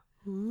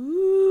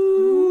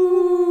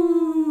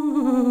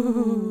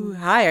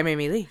Hi, I'm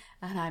Amy Lee.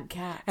 And I'm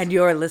Kat. And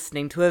you're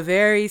listening to a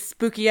very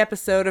spooky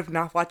episode of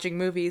Not Watching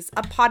Movies,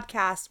 a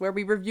podcast where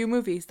we review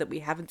movies that we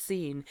haven't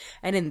seen,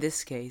 and in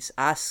this case,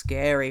 a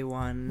scary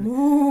one.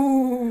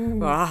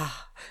 Ooh.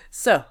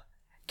 So,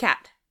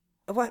 Kat,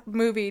 what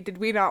movie did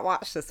we not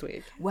watch this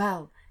week?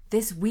 Well,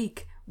 this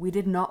week we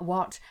did not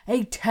watch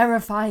a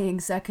terrifying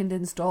second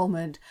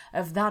installment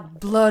of that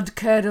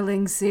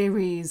blood-curdling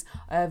series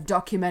of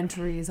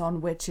documentaries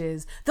on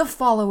witches, the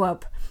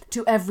follow-up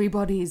to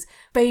everybody's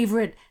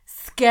favourite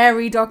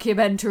scary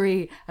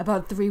documentary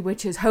about three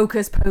witches,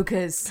 Hocus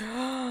Pocus.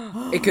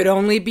 It could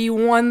only be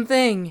one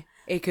thing.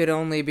 It could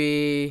only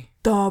be...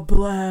 The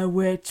Blair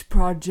Witch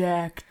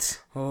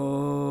Project.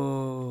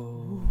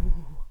 Oh.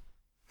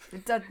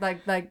 That,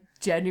 like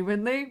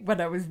genuinely,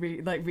 when I was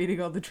reading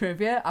all the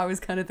trivia, I was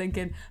kind of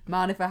thinking,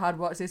 man, if I had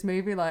watched this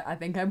movie, I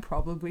think I'd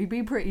probably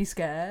be pretty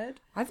scared.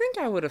 I think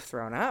I would have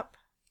thrown up.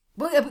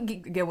 But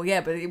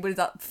it was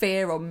that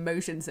fear or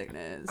motion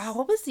sickness.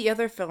 What was the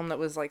other film that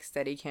was like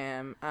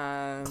Steadicam?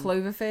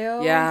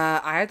 Cloverfield?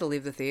 Yeah, I had to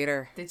leave the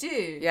theater. Did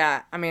you?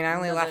 Yeah, I mean, I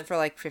only left for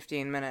like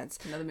 15 minutes.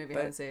 Another movie I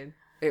haven't seen.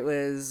 It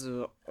was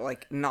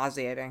like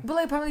nauseating.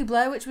 But apparently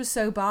Blair Witch was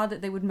so bad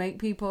that they would make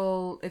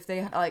people, if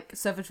they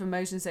suffered from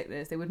motion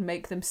sickness, they would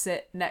make them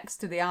sit next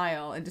to the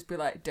aisle and just be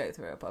like, don't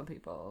throw up on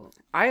people.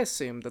 I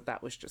assumed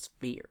that was just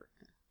fear.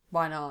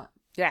 Why not?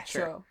 Yeah,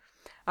 sure.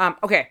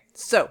 Okay,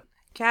 so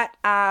Kat,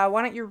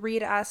 why don't you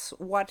read us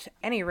what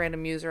any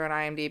random user on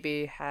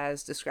IMDb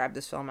has described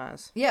this film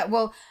as? Yeah,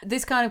 well,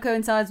 this kind of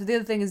coincides with the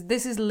other thing is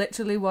this is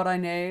literally what I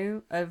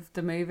knew of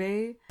the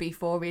movie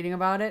before reading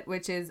about it,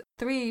 which is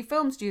 3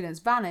 film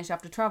students vanish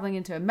after travelling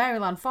into a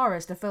Maryland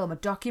forest to film a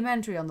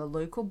documentary on the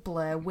local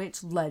Blair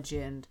Witch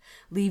legend,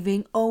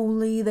 leaving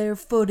only their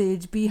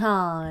footage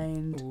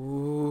behind.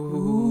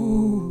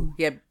 Ooh.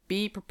 Yeah,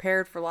 be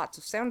prepared for lots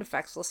of sound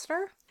effects,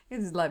 listener.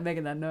 This is like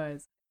making that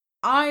noise.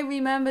 I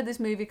remember this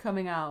movie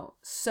coming out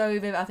so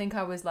vivid. I think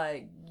I was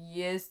like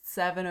years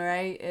 7 or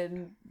 8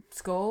 in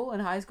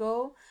high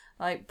school,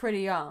 like pretty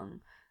young.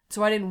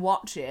 So I didn't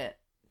watch it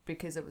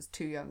because I was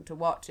too young to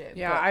watch it.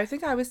 Yeah, I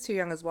think I was too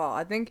young as well.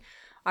 I think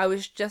I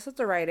was just at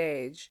the right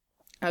age.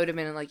 I would have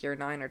been in like year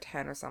 9 or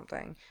 10 or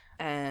something.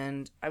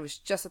 And I was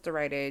just at the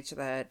right age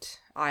that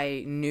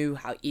I knew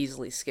how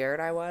easily scared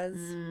I was.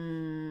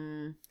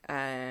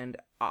 And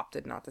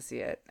opted not to see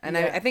it. And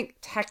yeah. I think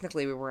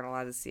technically we weren't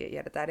allowed to see it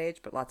yet at that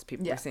age, but lots of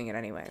people were seeing it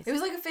anyways. It was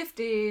like a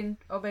 15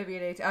 or maybe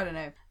an 18, I don't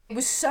know. It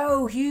was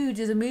so huge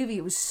as a movie.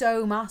 It was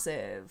so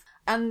massive.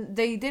 And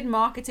they did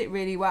market it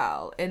really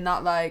well in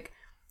that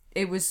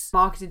it was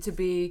marketed to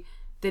be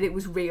that it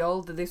was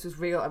real, that this was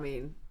real. I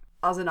mean,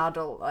 as an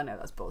adult, I know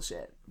that's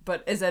bullshit.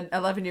 But as an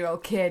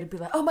 11-year-old kid, it'd be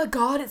like, oh my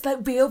god, it's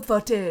like real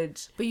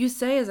footage. But you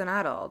say as an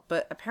adult,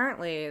 but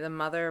apparently the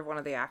mother of one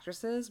of the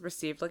actresses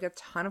received a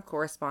ton of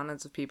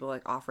correspondence of people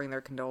offering their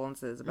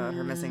condolences about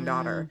her missing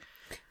daughter.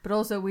 But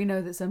also we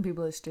know that some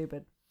people are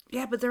stupid.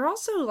 Yeah, but they're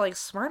also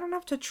smart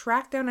enough to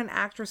track down an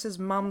actress's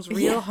mom's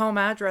real home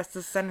address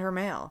to send her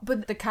mail.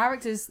 But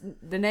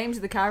the names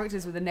of the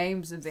characters were the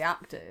names of the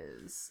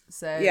actors.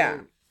 So yeah.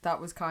 That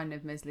was kind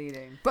of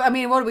misleading. But I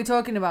mean, what are we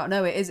talking about?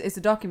 No, it's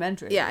a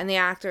documentary. Yeah, and the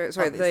actors,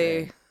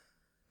 the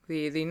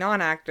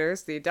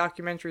non-actors, the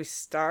documentary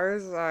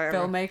stars,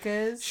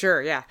 filmmakers.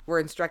 Sure, yeah,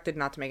 were instructed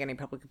not to make any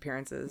public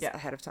appearances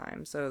ahead of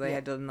time, so they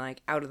had to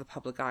out of the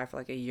public eye for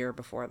a year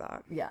before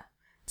that. Yeah.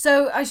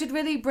 So I should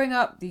really bring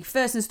up the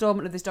first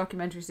installment of this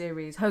documentary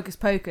series. Hocus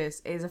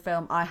Pocus is a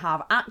film I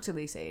have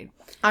actually seen.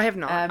 I have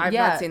not. I've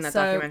not seen that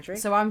documentary.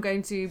 So I'm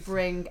going to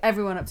bring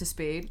everyone up to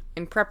speed.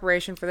 In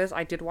preparation for this,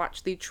 I did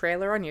watch the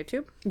trailer on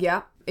YouTube.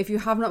 Yeah. If you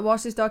have not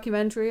watched this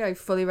documentary, I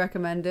fully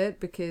recommend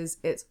it because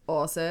it's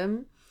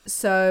awesome.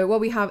 So what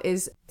we have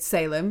is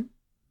Salem,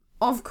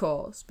 of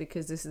course,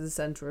 because this is the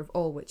centre of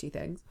all witchy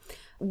things.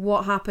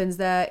 What happens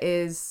there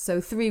is,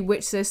 3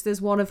 witch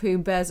sisters, one of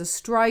whom bears a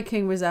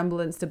striking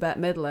resemblance to Bette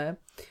Midler,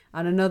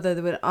 and another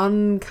with an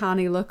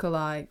uncanny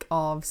lookalike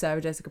of Sarah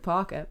Jessica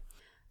Parker,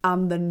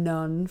 and the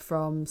nun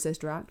from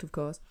Sister Act, of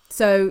course.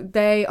 So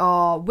they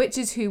are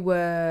witches who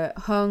were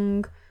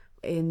hung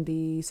in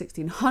the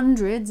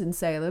 1600s in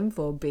Salem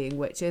for being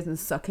witches and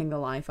sucking the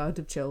life out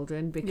of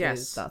children,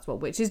 because that's what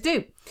witches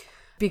do.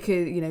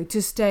 Because,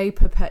 to stay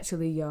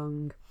perpetually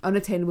young.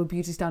 Unattainable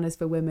beauty standards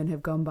for women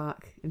have gone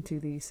back into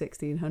the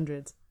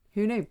 1600s.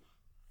 Who knew?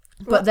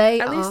 But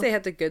at least they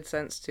had the good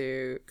sense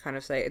to kind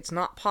of say, it's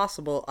not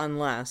possible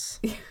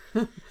unless,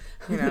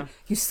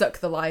 you suck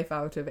the life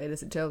out of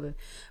innocent children.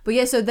 But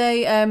yeah, so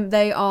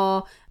they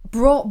are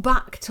brought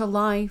back to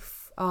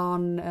life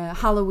on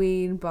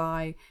Halloween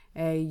by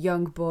a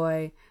young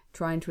boy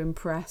trying to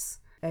impress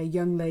a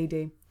young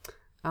lady.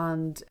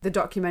 And the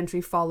documentary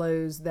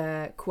follows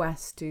their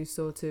quest to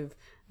sort of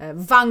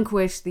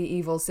vanquish the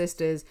evil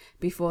sisters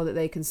before that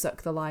they can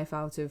suck the life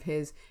out of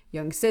his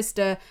young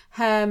sister.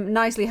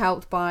 Nicely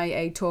helped by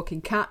a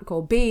talking cat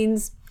called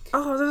Beans.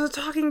 Oh, there's a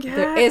talking cat.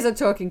 There is a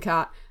talking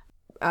cat.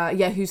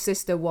 Whose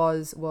sister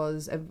was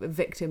a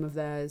victim of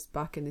theirs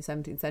back in the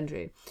 17th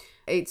century.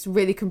 It's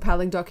really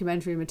compelling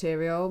documentary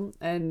material,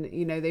 and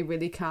they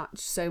really catch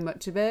so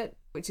much of it,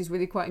 which is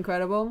really quite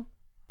incredible.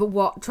 But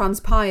what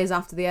transpires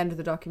after the end of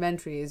the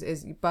documentary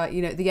is but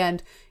at the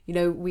end,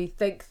 we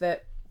think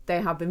that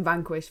they have been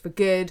vanquished for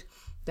good.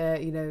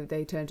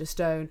 They turn to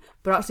stone,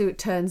 but actually it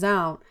turns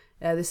out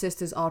the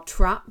sisters are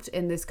trapped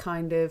in this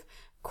kind of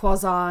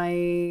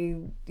quasi,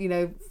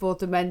 fourth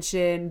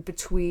dimension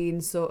between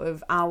sort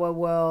of our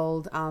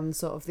world and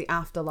sort of the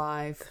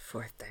afterlife. The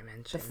fourth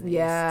dimension.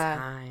 Yeah. Is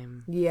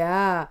time.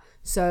 Yeah.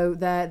 So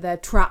they're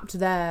trapped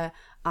there,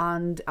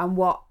 and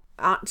what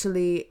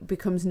actually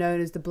becomes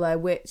known as the Blair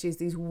Witch is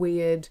these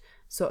weird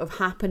sort of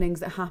happenings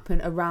that happen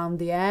around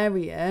the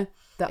area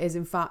that is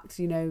in fact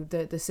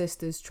the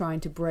sisters trying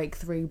to break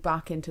through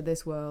back into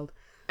this world.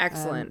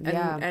 Excellent.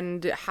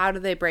 And how do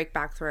they break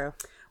back through?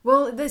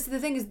 Well, the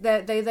thing is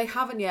that they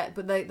haven't yet,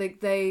 but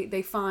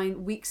they find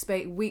weak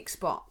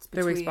spots.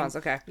 The weak spots,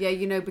 okay.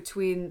 Yeah,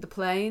 between the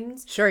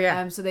planes. Sure,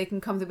 yeah. So they can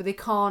come through, but they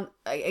can't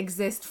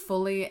exist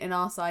fully in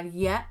our side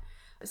yet.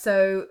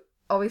 So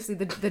obviously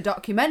the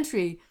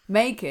documentary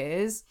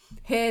makers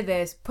hear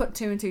this, put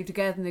two and two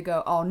together, and they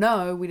go, "Oh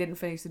no, we didn't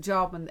finish the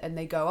job," and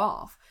they go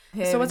off.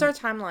 So what's our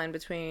timeline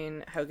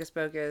between Hocus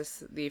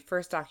Pocus, the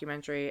first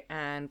documentary,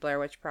 and Blair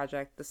Witch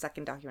Project, the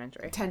second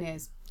documentary? 10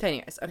 years. 10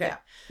 years, okay.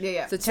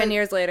 Yeah. So 10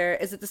 years later,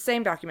 is it the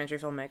same documentary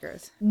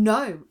filmmakers?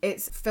 No,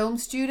 it's film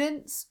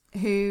students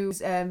whose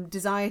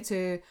desire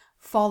to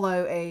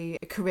follow a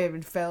career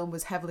in film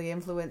was heavily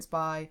influenced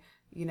by,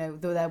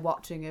 their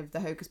watching of the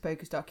Hocus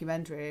Pocus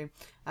documentary.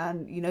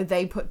 And,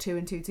 they put two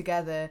and two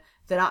together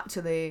that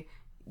actually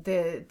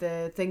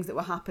the things that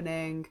were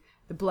happening,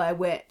 the Blair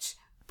Witch,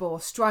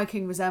 bore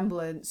striking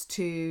resemblance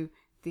to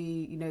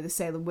the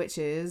Salem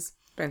witches.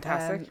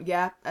 Fantastic.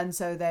 And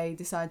so they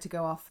decide to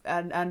go off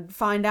and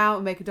find out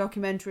and make a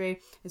documentary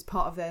as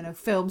part of their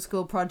film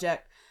school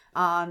project.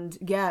 And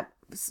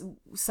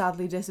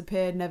sadly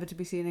disappeared, never to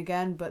be seen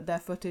again. But their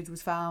footage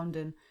was found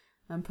and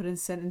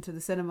sent into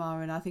the cinema,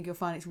 and I think you'll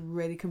find it's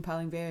really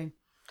compelling viewing.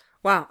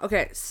 Wow.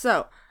 Okay.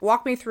 So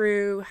walk me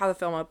through how the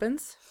film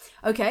opens.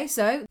 Okay.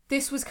 So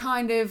this was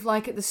kind of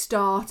like at the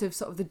start of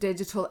sort of the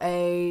digital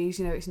age.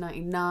 It's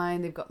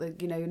 99. They've got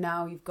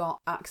now you've got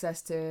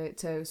access to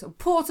sort of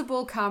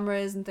portable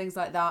cameras and things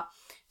like that.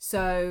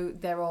 So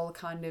they're all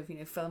kind of,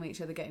 filming each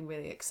other, getting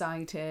really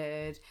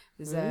excited.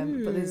 There's,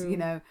 but there's,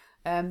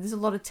 there's a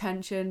lot of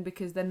tension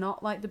because they're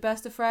not like the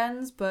best of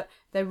friends, but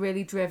they're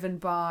really driven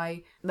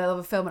by their love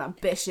of film and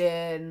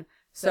ambition.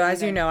 So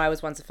as you know, I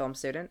was once a film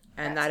student,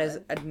 and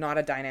excellent. That is not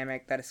a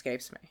dynamic that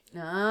escapes me.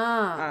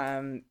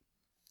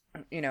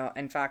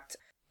 In fact,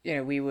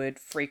 we would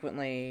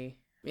frequently,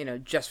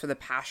 just for the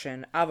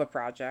passion of a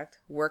project,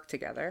 work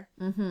together,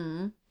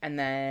 and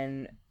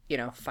then,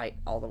 fight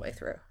all the way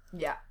through.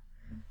 Yeah.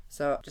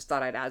 So just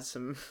thought I'd add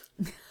some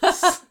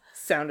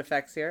sound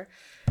effects here.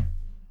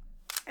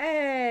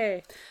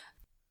 Hey!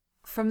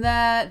 From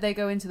there, they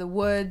go into the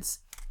woods,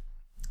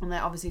 and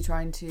they're obviously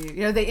trying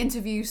to, they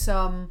interview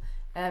some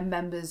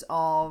members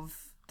of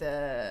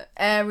the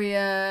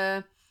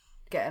area,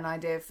 get an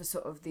idea for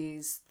sort of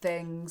these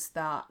things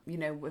that,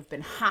 have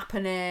been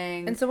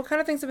happening. And so what kind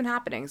of things have been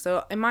happening?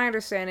 So in my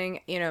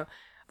understanding,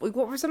 what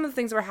were some of the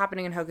things that were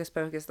happening in Hocus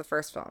Pocus, the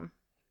first film?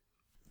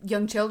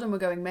 Young children were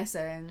going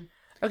missing.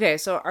 Okay,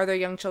 so are there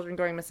young children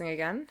going missing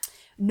again?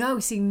 No,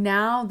 see,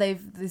 now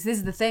this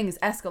is the thing, it's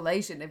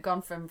escalation. They've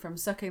gone from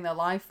sucking their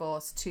life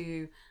force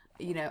to,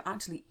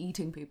 actually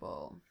eating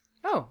people.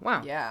 Oh,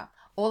 wow. Yeah.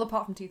 All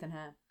apart from teeth and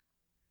hair.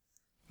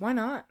 Why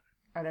not?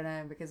 I don't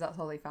know, because that's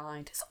all they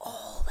find. It's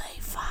all they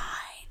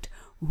find.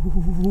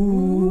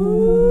 Ooh.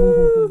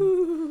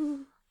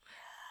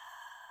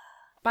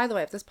 By the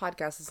way, if this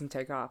podcast doesn't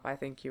take off, I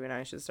think you and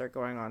I should start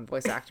going on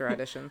voice actor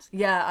auditions.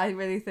 Yeah, I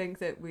really think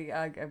that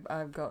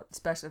I've got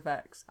special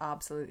effects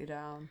absolutely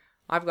down.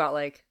 I've got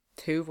like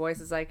 2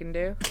 voices I can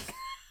do.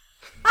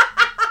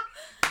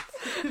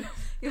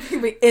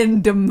 You'll be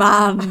in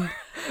demand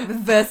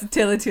with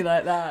versatility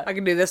like that. I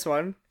can do this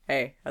one.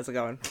 Hey, how's it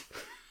going?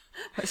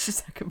 What's your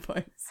second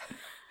voice?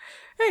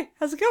 Hey,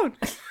 how's it going?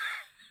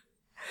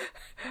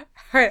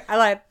 Alright, I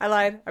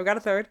lied. I've got a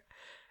third.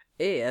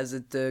 Hey, how's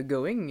it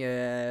going?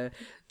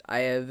 I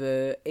have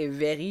a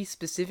very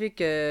specific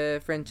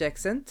French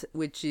accent,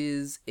 which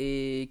is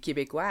a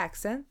Québécois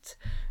accent.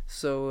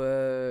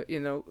 So,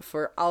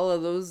 for all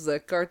of those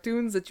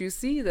cartoons that you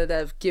see that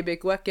have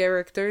Québécois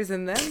characters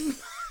in them,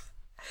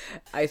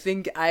 I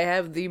think I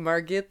have the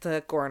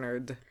Margit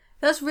cornered.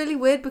 That's really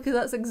weird because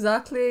that's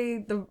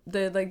exactly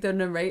the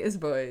narrator's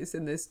voice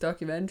in this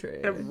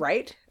documentary.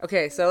 Right?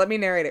 Okay, so let me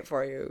narrate it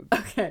for you.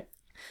 Okay.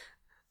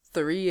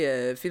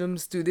 3 film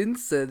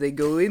students, they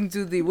go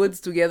into the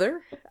woods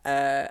together.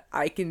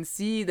 I can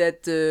see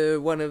that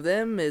one of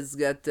them has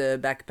got a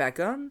backpack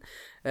on.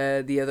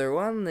 The other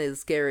one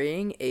is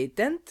carrying a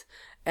tent.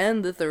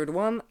 And the third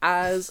one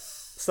has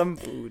some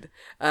food.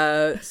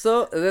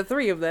 So the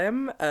 3 of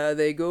them,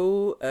 they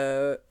go,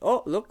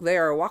 oh, look, they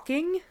are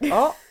walking.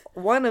 Oh,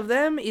 one of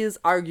them is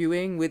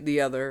arguing with the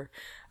other.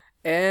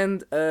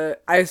 And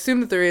I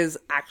assume that there is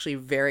actually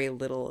very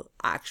little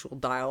actual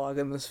dialogue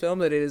in this film.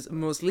 That it is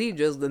mostly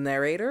just the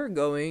narrator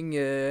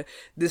going,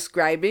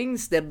 describing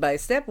step by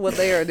step what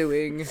they are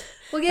doing.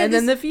 Well, yeah, And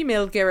then the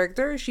female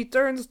character, she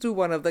turns to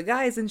one of the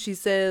guys and she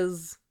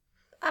says,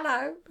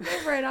 hello,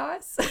 you're very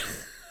nice.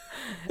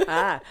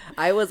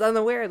 I was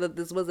unaware that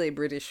this was a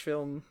British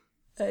film.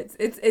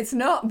 It's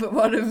not, but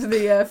one of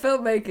the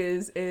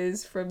filmmakers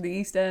is from the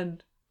East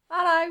End.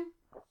 Hello.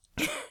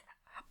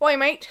 Boy,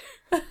 mate.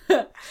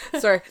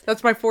 Sorry,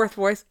 that's my fourth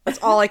voice. That's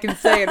all I can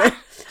say in it.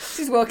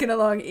 She's walking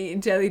along eating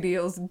jelly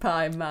deals and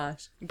pie and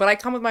mash. But I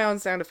come with my own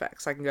sound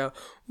effects. I can go,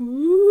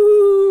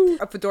 woo.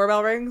 If the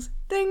doorbell rings,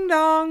 ding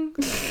dong.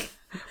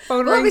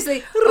 Phone Well, rings.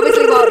 obviously,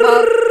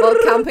 while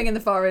camping in the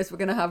forest, we're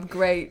going to have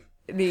great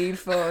need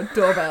for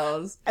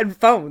doorbells. And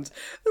phones.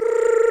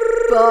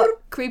 But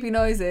creepy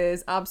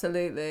noises,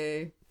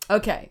 absolutely.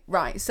 Okay,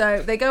 right.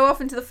 So they go off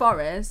into the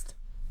forest.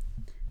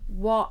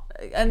 But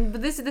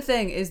this is the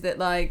thing, is that,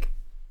 like,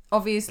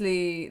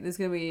 obviously there's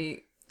going to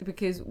be,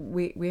 because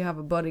we have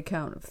a body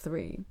count of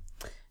 3.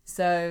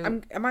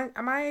 So Am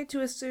I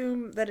to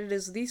assume that it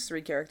is these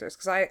 3 characters?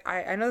 Because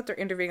I know that they're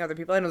interviewing other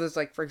people. I know there's,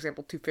 like, for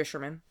example, 2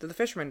 fishermen. Did the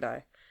fishermen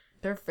die?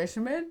 they're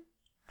fishermen?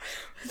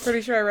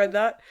 Pretty sure I read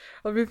that.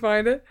 Let me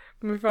find it.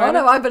 Oh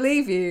no, I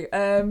believe you.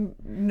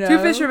 No. 2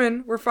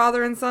 fishermen were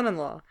father and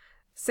son-in-law.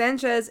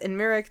 Sanchez and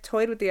Merrick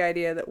toyed with the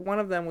idea that one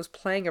of them was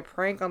playing a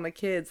prank on the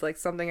kids, like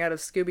something out of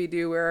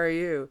Scooby-Doo, Where Are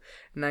You?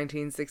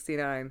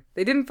 1969.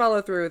 They didn't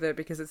follow through with it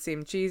because it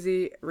seemed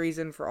cheesy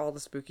reason for all the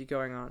spooky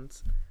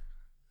going-ons.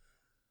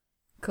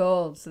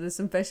 Cool. So there's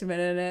some fishermen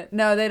in it.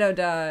 No, they don't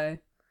die.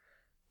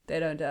 They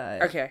don't die.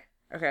 Okay.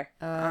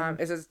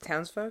 Is it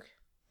townsfolk?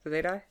 Do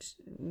they die?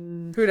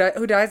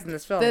 Who dies in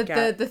this film?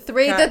 The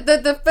 3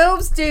 the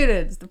film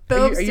students. The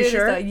film Are you students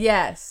sure? die.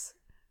 Yes.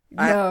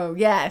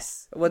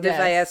 Yes. What yes.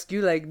 if I ask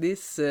you like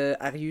this?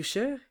 Are you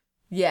sure?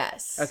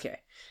 Yes. Okay.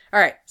 All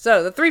right.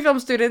 So the 3 film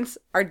students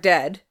are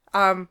dead.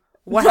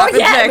 What Oh happens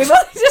yeah, next? we've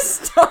only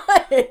just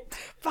started.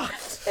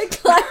 They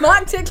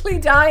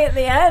climactically die at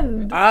the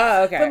end.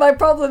 Okay. But my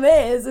problem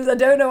is I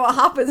don't know what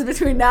happens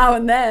between now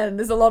and then.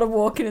 There's a lot of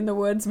walking in the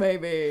woods,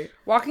 maybe.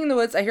 Walking in the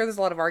woods. I hear there's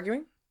a lot of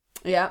arguing.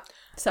 Yeah.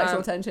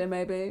 Sexual tension,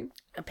 maybe.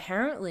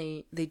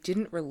 Apparently, they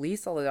didn't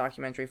release all the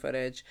documentary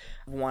footage.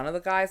 One of the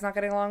guys not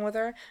getting along with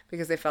her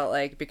because they felt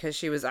like because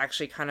she was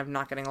actually kind of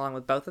not getting along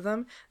with both of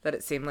them that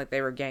it seemed like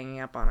they were ganging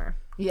up on her.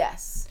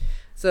 Yes.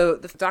 So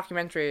the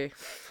documentary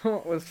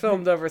was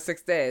filmed over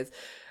 6 days.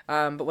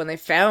 But when they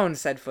found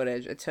said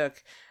footage, it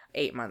took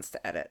 8 months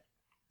to edit.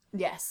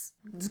 Yes.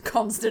 Just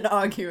constant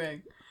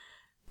arguing.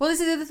 Well,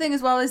 this is the other thing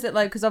as well, is that,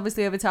 like, because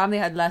obviously over time they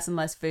had less and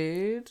less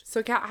food.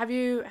 So, Kat, have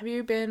you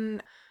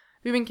been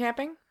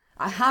camping?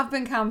 I have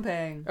been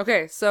camping.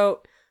 Okay,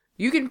 so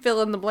you can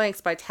fill in the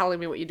blanks by telling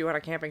me what you do on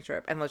a camping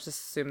trip, and let's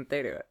just assume that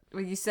they do it.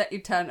 Well, you set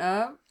your tent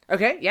up.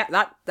 Okay,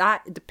 yeah,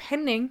 that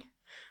depending.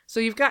 So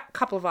you've got a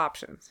couple of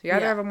options. You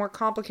either have a more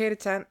complicated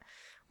tent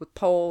with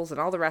poles and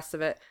all the rest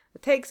of it.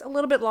 It takes a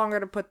little bit longer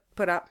to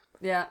put up.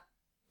 Yeah.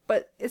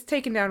 But it's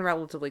taken down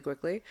relatively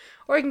quickly.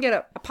 Or you can get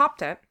a pop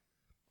tent.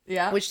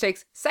 Yeah. Which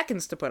takes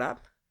seconds to put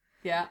up.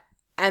 Yeah.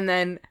 And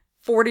then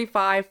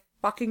 45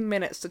 fucking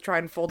minutes to try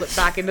and fold it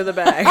back into the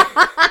bag.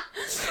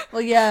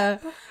 Well, yeah.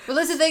 Well,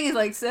 that's the thing is,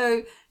 like,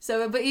 so,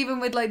 but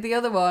even with, like, the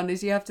other one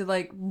is you have to,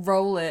 like,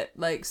 roll it,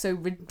 like, so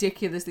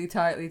ridiculously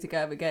tightly to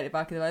get it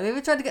back in the bag. They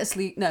were trying to get a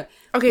sleep, no.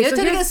 Okay, They so were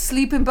trying to get a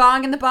sleeping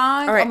bag in the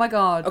bag. All right. Oh, my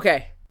God.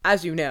 Okay,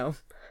 as you know,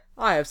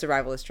 I have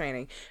survivalist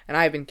training, and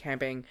I've been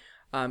camping,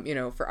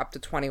 for up to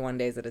 21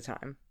 days at a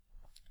time.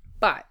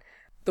 But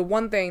the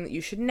one thing that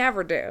you should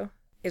never do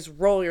is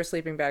roll your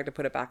sleeping bag to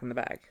put it back in the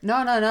bag.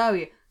 No.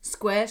 You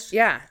squish.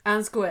 Yeah.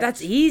 And squish.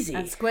 That's easy.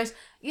 And squish.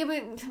 Yeah, but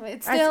it's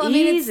That's still, I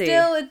mean, easy.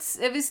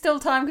 it's still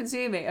time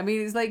consuming. I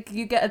mean, it's like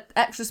you get an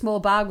extra small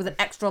bag with an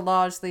extra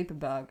large sleeping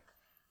bag.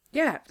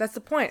 Yeah, that's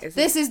the point.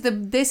 This is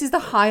the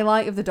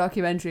highlight of the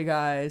documentary,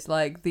 guys.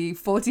 Like the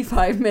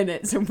 45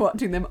 minutes of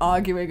watching them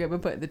arguing over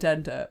putting the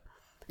tent up.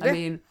 Yeah. I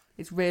mean,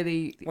 it's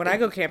really. When I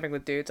go camping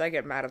with dudes, I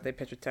get mad if they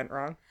pitch a tent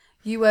wrong.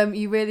 You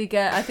really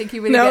get. I think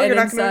you really No, get you're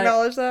an not going to insight.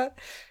 acknowledge that?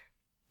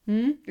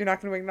 You're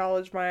not going to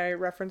acknowledge my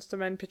reference to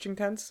men pitching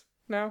tents?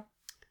 No?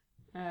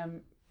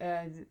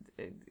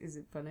 Is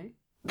it funny?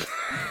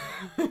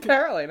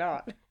 Apparently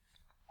not.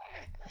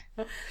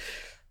 I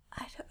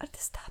don't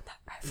understand that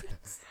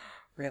reference.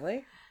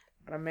 Really?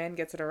 When a man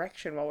gets an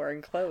erection while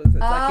wearing clothes, it's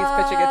like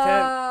he's pitching a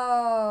tent.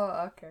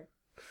 Oh, okay.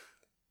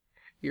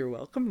 You're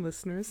welcome,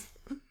 listeners.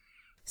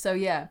 So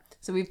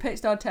we've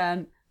pitched our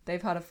tent.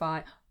 They've had a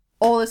fight.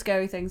 All the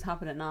scary things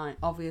happen at night.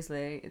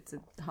 Obviously, it's a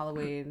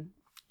Halloween.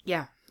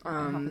 Yeah. It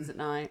happens at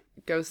night.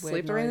 Ghosts Weird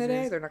sleep during the day?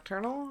 noises. They're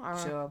nocturnal?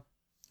 Sure.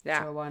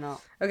 Yeah. Sure, why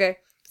not? Okay,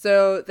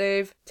 so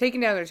they've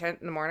taken down their tent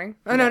in the morning.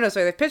 Oh, no,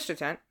 sorry, they've pitched a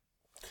tent.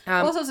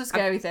 All sorts of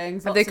scary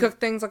things. Have they cooked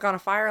things like on a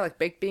fire, like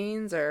baked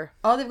beans or?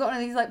 Oh, they've got one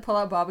of these like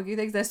pull-out barbecue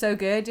things. They're so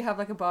good. You have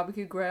like a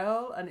barbecue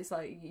grill, and it's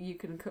like you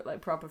can cook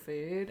like proper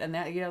food, and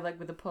that, you know, like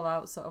with the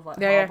pull-out sort of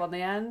like hob on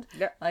the end.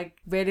 Yeah. Like,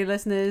 really,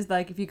 listeners,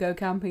 like if you go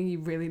camping, you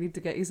really need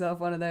to get yourself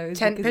one of those.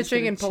 Tent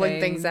pitching and pulling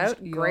things out.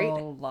 Great.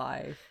 Your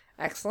life.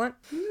 Excellent.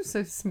 You're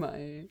so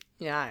smart.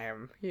 Yeah, I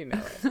am. You know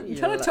it. I'm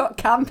trying to talk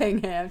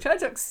camping here. I'm trying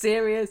to talk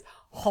serious,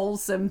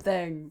 wholesome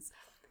things.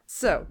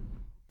 So,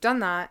 done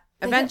that.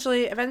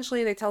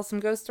 Eventually, they tell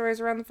some ghost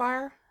stories around the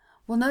fire.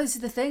 Well, no, this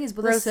is the thing is,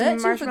 but they're Roast some searching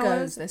for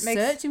marshmallows, ghosts.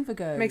 They're searching for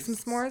ghosts. Make some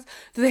s'mores.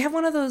 Do they have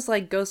one of those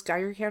like ghost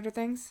Geiger counter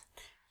things?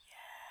 Yeah.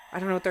 I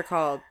don't know what they're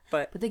called,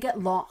 but they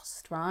get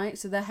lost, right?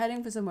 So they're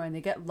heading for somewhere and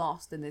they get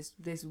lost in this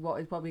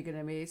what is probably going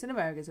to be, it's in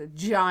America, it's a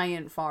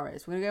giant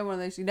forest. We're going to go one of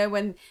those, you know,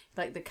 when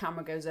like the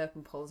camera goes up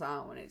and pulls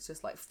out and it's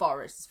just like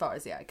forest as far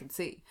as the eye can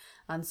see.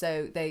 And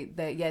so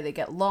they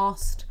get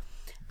lost.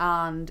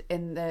 And they're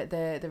in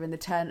the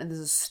tent and there's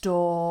a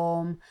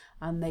storm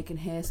and they can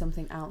hear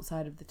something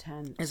outside of the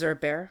tent. Is there a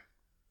bear?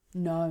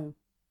 No.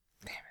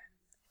 Damn it.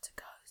 It's a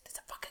ghost. It's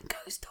a fucking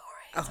ghost story.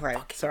 Oh,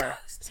 right.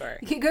 Sorry.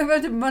 You keep going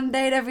back to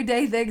mundane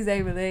everyday things,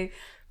 Emily.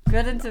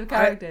 Get into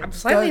characters. I'm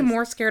slightly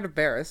more scared of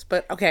bears,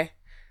 but okay.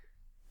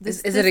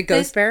 Is it a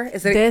ghost bear?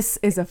 This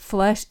is a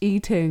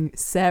flesh-eating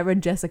Sarah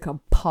Jessica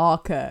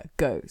Parker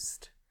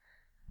ghost.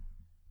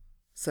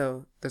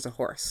 So there's a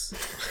horse.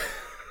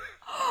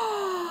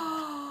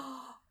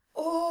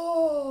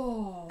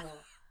 Oh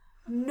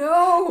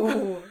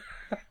no!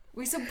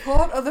 We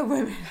support other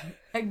women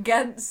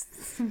against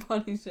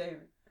body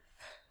shaming.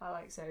 I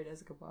like Sarah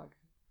Jessica Parker.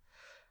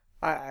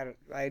 I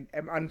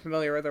am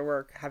unfamiliar with her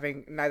work,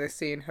 having neither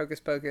seen Hocus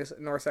Pocus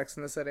nor Sex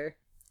and the City.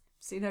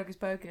 Seen Hocus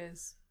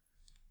Pocus.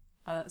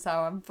 And that's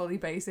how I'm fully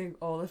basing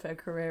all of her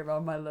career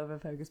on my love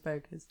of Hocus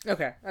Pocus.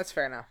 Okay, that's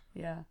fair enough.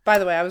 Yeah. By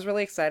the way, I was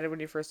really excited when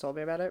you first told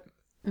me about it.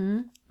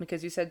 Mm-hmm.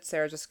 Because you said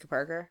Sarah Jessica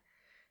Parker.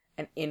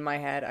 And in my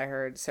head, I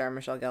heard Sarah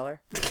Michelle Gellar.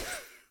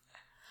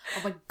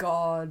 Oh my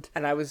god.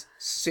 And I was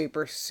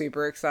super,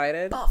 super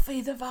excited.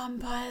 Buffy the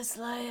Vampire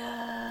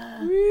Slayer.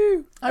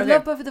 Woo! I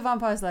love Buffy the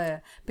Vampire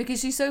Slayer.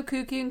 Because she's so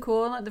kooky and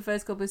cool in like the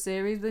first couple of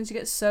series. But then she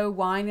gets so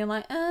whiny and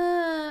like,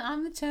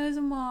 I'm the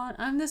chosen one.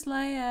 I'm the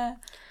Slayer.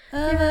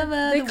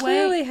 They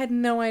clearly had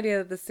no idea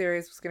that the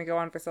series was going to go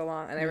on for so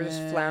long. And they were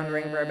just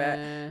floundering for a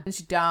bit. And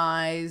she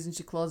dies and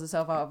she claws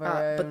herself out of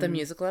her But the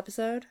musical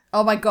episode?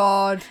 Oh my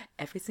god.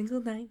 Every single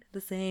night,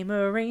 the same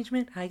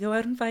arrangement. I go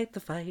out and fight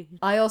the fight.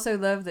 I also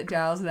love that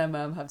Giles and their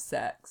mum have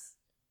sex.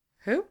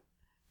 Who?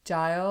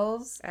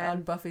 Giles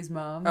and Buffy's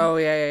mum. Oh,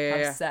 yeah.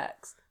 Have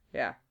sex.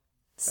 Yeah.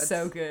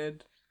 So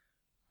good.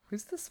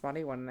 Who's the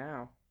smutty one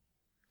now?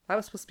 That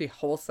was supposed to be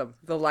wholesome.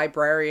 The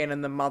librarian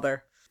and the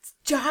mother. It's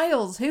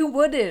Giles. Who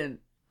wouldn't?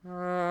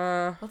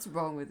 Uh, What's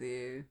wrong with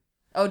you?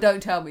 Oh,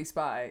 don't tell me,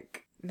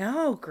 Spike.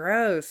 No,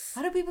 gross.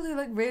 How do people who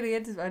like really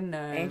into? I don't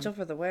know. Angel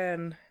for the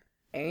win.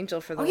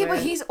 Angel for the Oh win. yeah,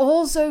 but he's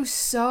also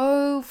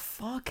so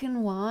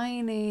fucking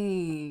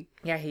whiny.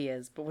 Yeah, he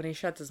is. But when he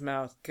shuts his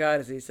mouth, God,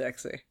 is he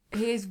sexy.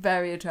 He is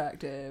very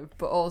attractive,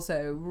 but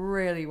also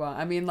really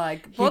whiny. I mean,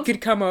 like He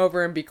could come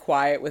over and be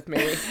quiet with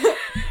me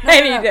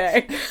any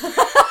day.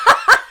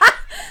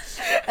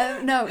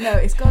 No,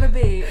 it's gotta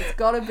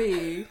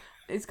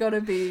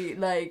be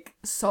like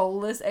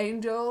soulless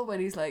Angel when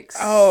he's like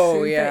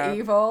super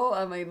evil.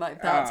 I mean,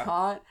 like that's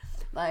hot.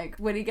 Like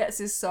when he gets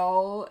his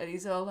soul and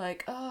he's all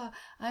like,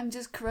 I'm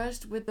just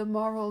crushed with the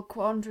moral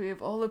quandary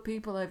of all the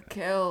people I've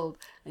killed.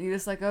 And you're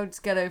just like, oh,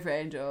 just get over it,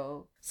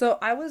 Angel. So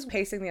I was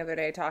pacing the other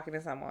day talking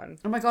to someone.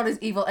 Oh my god, is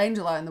Evil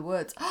Angel out in the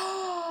woods?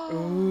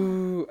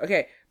 Ooh,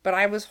 okay. But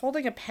I was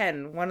holding a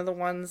pen, one of the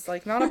ones,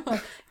 like, not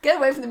a... Get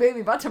away from the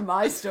movie, back to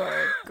my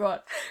story. Go on.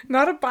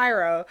 Not a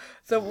biro.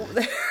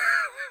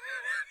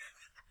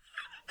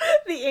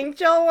 The ink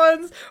gel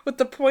ones with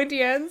the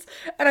pointy ends.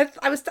 And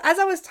I was, as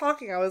I was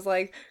talking, I was,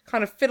 like,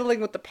 kind of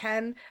fiddling with the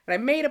pen. And I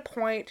made a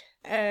point,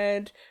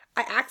 and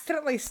I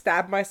accidentally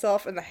stabbed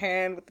myself in the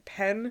hand with the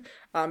pen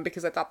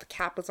because I thought the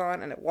cap was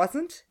on, and it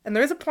wasn't. And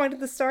there is a point in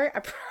the story,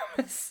 I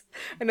promise.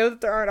 I know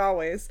that there aren't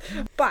always.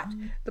 But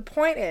the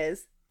point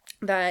is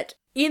that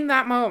in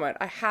that moment,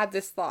 I had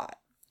this thought.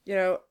 You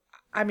know,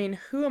 I mean,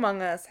 who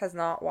among us has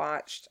not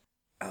watched...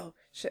 Oh,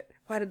 shit.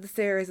 Why did the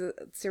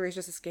series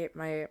just escape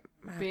my...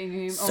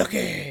 Being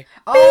Sucky!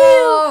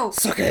 Oh!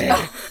 Sucky!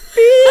 I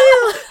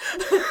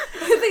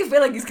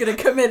feel like he's going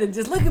to come in and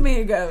just look at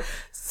me and go,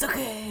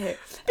 Sucky!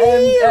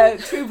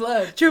 True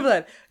Blood. True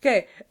Blood.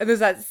 Okay, and there's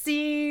that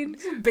scene...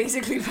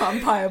 Basically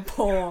vampire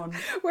porn.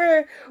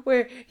 Where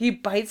he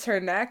bites her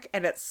neck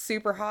and it's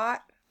super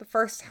hot the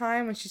first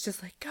time and she's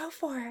just like, go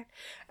for it.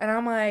 And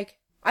I'm like,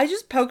 I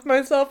just poked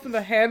myself in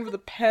the hand with a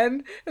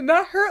pen and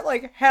that hurt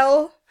like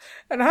hell.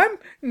 And I'm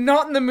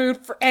not in the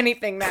mood for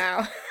anything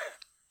now.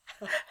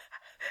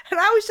 And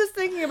I was just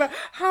thinking about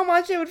how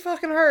much it would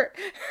fucking hurt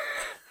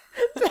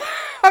to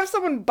have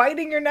someone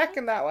biting your neck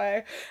in that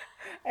way.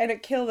 And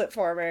it killed it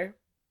for me.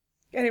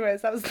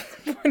 Anyways, that was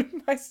the point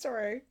of my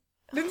story.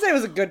 I didn't say it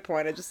was a good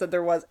point. I just said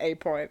there was a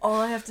point. All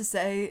I have to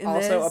say in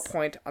also this... a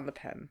point on the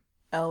pen.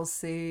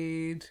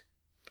 Elseed.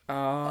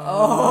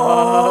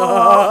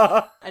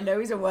 Oh. I know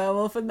he's a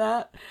werewolf in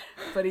that,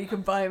 but he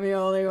can bite me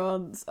all he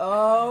wants.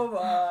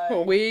 Oh my.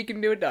 We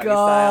can do a doggy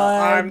God.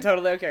 style. I'm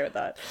totally okay with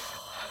that.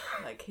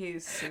 Like,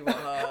 he's super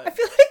hot. I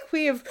feel like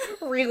we have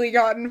really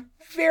gotten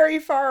very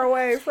far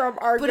away from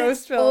our But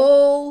ghost it's film.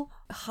 all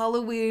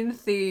Halloween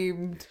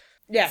themed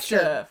Yeah, sure.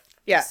 stuff.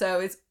 Yeah. So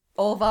it's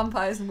all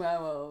vampires and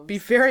werewolves. Be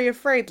very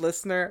afraid,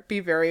 listener. Be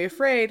very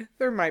afraid.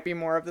 There might be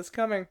more of this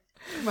coming.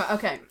 Right,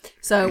 okay.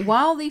 So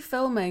while the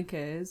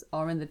filmmakers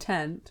are in the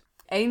tent,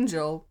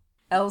 Angel,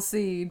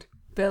 Elseed,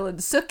 Bill, and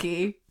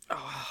Sookie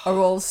are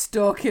all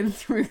stalking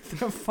through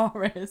the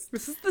forest.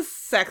 This is the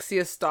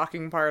sexiest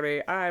stalking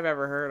party I've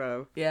ever heard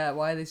of. Yeah,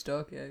 why are they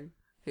stalking?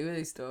 Who are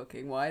they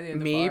stalking? Why are they in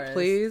the Me, forest?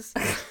 please?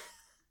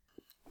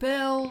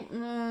 Bill,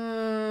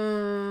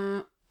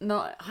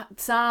 not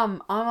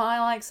Sam. I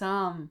like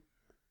Sam.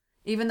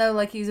 Even though,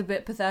 like, he's a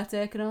bit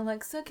pathetic, and I'm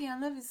like, Sookie, I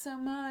love you so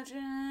much.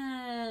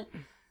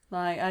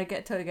 Like, I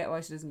totally get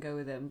why she doesn't go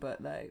with him,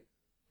 but, like,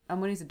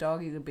 and when he's a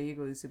dog, he's a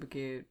beagle, he's super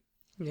cute.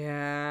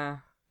 Yeah.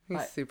 He's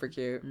Like- super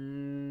cute.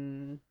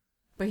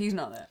 But he's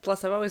not there.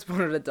 Plus, I've always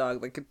wanted a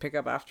dog that could pick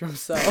up after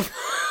himself.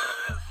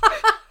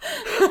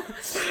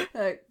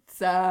 Like,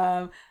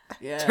 Sam,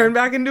 yeah. Turn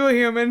back into a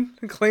human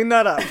and clean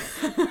that up.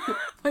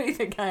 What do you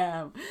think I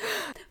am?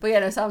 But yeah,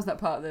 no, Sam's not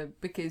part of the,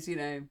 because, you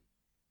know,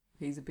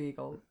 he's a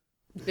beagle.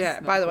 Yeah,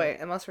 It's by not the cool. way,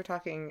 unless we're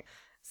talking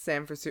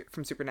Sam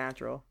from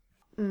Supernatural.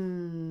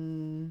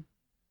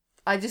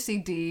 I just see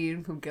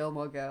Dean from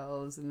Gilmore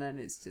Girls, and then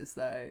it's just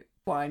like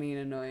whiny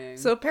and annoying.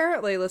 So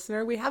apparently,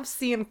 listener, we have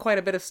seen quite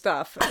a bit of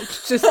stuff.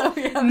 It's just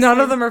We have none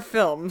of seen- them are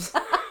films.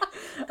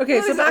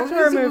 Okay, so back to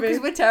our movie. Because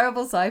we're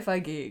terrible sci-fi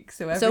geeks,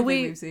 so everything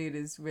we- we've seen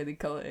is really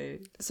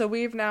quality. So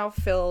we've now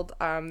filled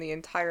the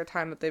entire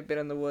time that they've been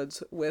in the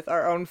woods with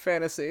our own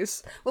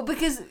fantasies. Well,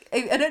 because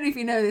I don't know if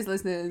you know this,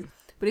 listeners,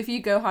 but if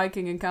you go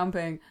hiking and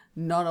camping,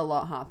 not a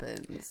lot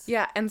happens.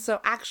 Yeah, and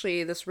so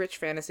actually this rich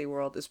fantasy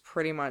world is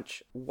pretty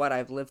much what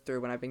I've lived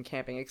through when I've been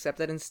camping, except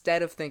that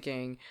instead of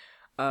thinking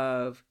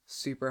of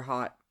super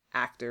hot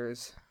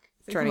actors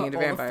turning into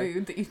all vampires. the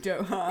food that you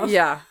don't have.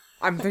 Yeah,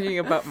 I'm thinking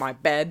about my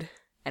bed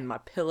and my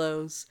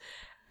pillows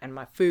and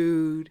my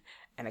food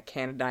and a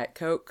can of Diet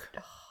Coke.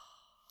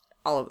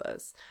 All of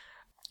those.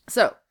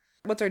 So,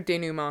 what's our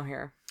denouement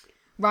here?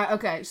 Right,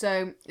 okay,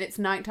 so it's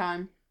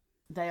nighttime.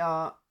 They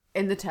are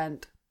in the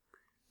tent.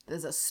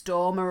 There's a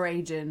storm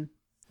a-raging,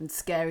 and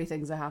scary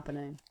things are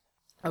happening.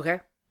 Okay.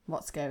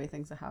 What scary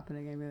things are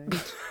happening, Emily?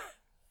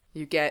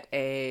 You get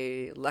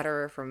a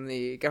letter from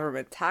the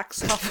government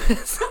tax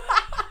office.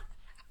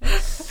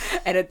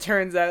 And it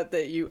turns out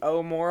that you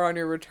owe more on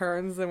your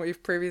returns than what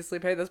you've previously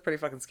paid. That's pretty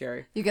fucking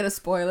scary. You get a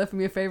spoiler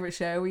from your favourite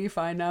show where you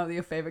find out that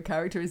your favourite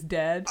character is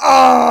dead.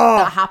 Oh!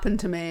 That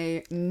happened to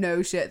me.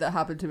 No shit, that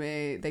happened to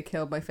me. They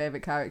killed my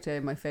favourite character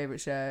in my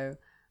favourite show,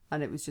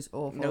 and it was just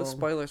awful. No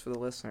spoilers for the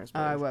listeners.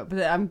 I Please. won't,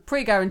 but I'm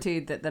pretty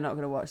guaranteed that they're not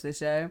going to watch this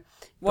show.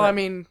 Well, I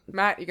mean,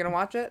 Matt, you gonna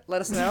watch it?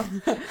 Let us know.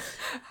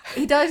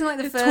 He dies in like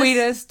the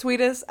first... Tweet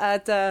us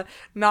at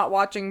Not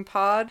Watching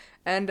Pod,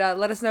 and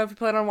let us know if you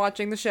plan on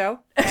watching the show.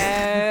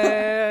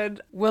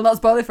 And Will not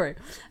spoil it for you.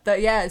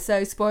 But yeah,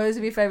 so spoilers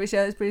of your favourite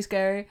show is pretty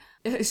scary.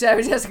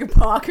 Sarah Jessica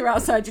Parker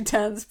outside your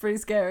tent is pretty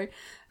scary.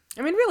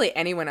 I mean, really,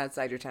 anyone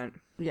outside your tent.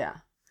 Yeah.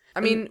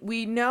 I mean,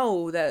 we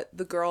know that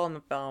the girl in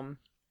the film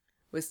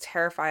was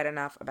terrified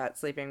enough about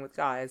sleeping with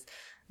guys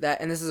that,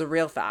 and this is a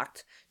real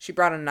fact, she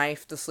brought a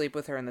knife to sleep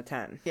with her in the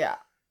tent. Yeah.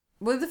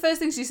 Well, the first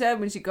thing she said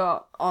when she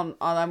got on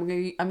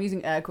I'm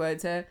using air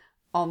quotes here,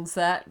 on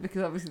set,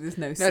 because obviously there's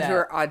no No, set. to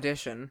her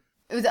audition.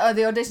 It was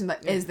the audition,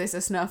 like, is this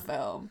a snuff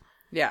film?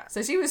 Yeah.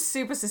 So she was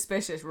super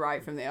suspicious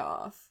right from the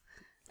off.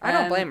 I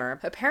don't Um, blame her.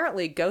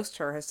 Apparently, Ghost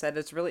Her has said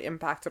it's really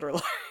impacted her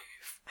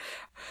life.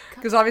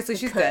 Because obviously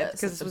she's dead, curse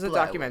because of this was the a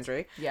Blair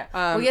documentary. Yeah.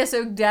 Well, yeah,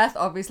 so death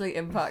obviously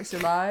impacts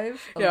your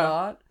life a Yeah.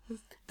 lot.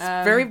 It's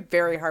very,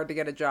 very hard to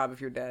get a job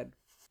if you're dead.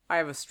 I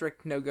have a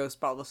strict no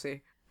ghost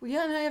policy. Well,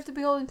 yeah, no, you have to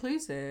be all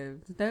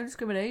inclusive. There's no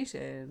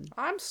discrimination.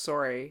 I'm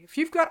sorry. If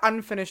you've got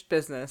unfinished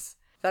business,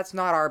 that's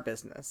not our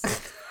business.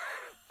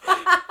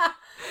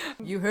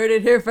 You heard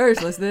it here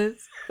first,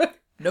 listeners.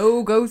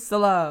 No ghosts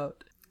allowed.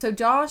 So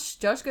Josh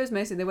goes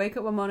missing. They wake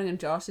up one morning and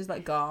Josh is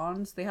like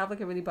gone. So they have like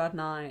a really bad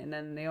night, and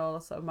then they all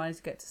sort of manage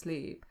to get to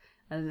sleep.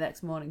 And the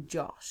next morning,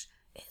 Josh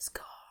is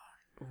gone.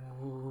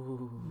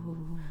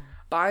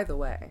 By the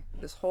way,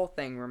 this whole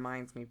thing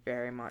reminds me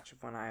very much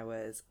of when I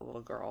was a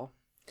little girl.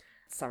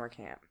 Summer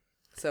camp.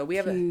 So we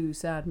have Cue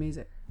sad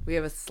music.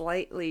 a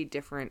slightly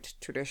different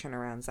tradition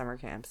around summer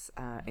camps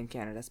in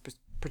Canada,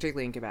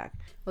 particularly in Quebec.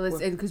 Well, it's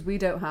because we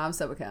don't have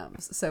summer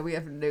camps, so we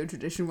have no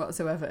tradition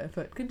whatsoever.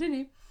 But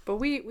continue. But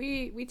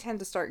we tend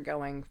to start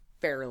going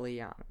fairly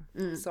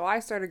young. So I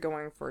started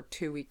going for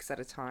 2 weeks at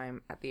a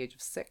time at the age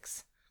of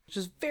 6, which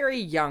is very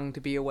young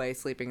to be away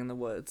sleeping in the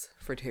woods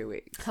for 2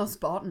 weeks. How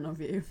Spartan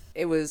of you.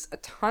 It was a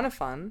ton of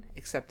fun,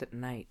 except at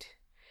night.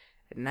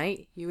 At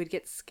night, you would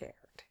get scared.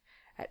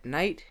 At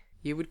night,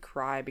 you would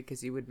cry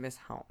because you would miss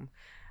home.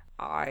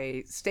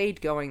 I stayed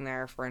going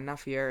there for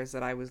enough years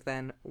that I was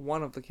then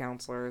one of the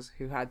counselors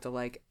who had to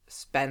like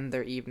spend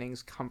their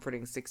evenings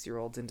comforting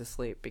 6-year-olds into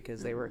sleep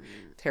because they were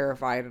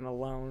terrified and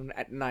alone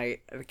at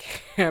night at a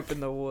camp in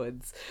the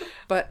woods.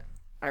 But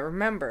I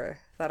remember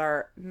that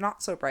our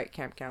not so bright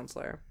camp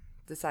counselor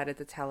decided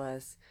to tell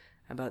us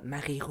about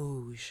Marie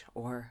Rouge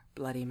or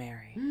Bloody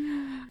Mary.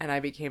 And I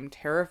became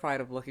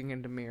terrified of looking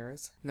into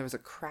mirrors. And there was a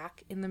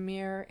crack in the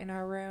mirror in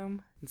our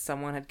room, and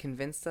someone had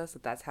convinced us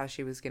that that's how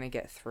she was going to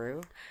get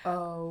through.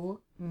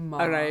 Oh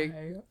my And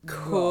I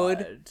could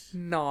God.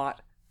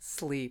 not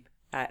sleep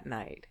at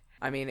night.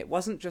 I mean, it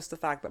wasn't just the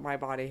fact that my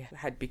body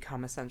had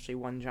become essentially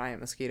one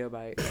giant mosquito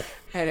bite.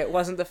 And it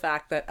wasn't the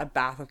fact that a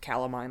bath of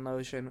calamine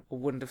lotion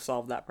wouldn't have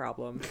solved that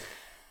problem.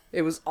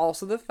 It was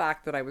also the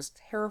fact that I was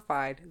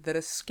terrified that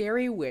a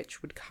scary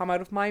witch would come out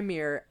of my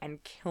mirror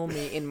and kill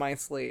me in my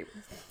sleep.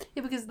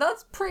 Yeah, because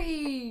that's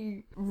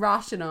pretty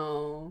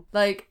rational.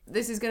 Like,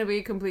 this is going to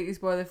be completely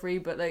spoiler free,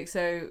 but like,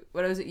 so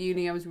when I was at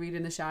uni, I was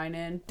reading The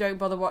Shining. Don't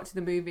bother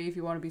watching the movie if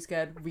you want to be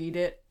scared. Read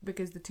it,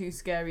 because the two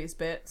scariest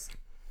bits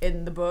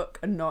in the book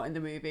and not in the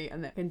movie,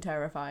 and they're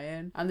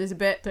terrifying. And there's a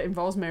bit that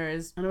involves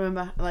mirrors, and I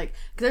remember, like,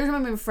 because I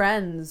remember in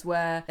Friends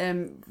where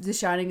The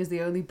Shining is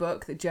the only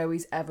book that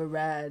Joey's ever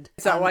read.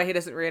 Is that why he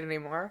doesn't read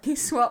anymore? He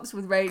swaps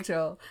with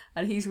Rachel,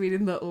 and he's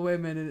reading Little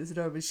Women, and it's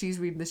adorable. She's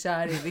reading The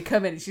Shining. They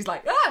come in, and she's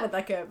like, ah, with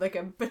like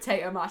a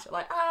potato masher,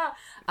 like, ah,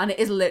 and it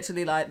is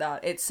literally like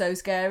that. It's so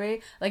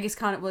scary. Like, it's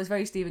kind of, well, it's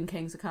very Stephen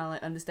King, so kind of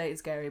like understated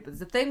scary. But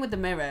there's a thing with the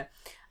mirror.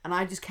 And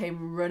I just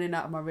came running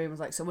out of my room. I was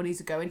like, someone needs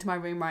to go into my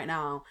room right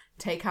now,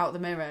 take out the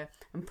mirror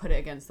and put it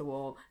against the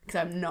wall, because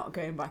I'm not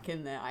going back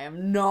in there. I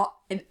am not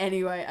in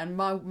any way. And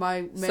my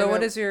mirror... So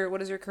what does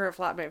your current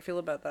flatmate feel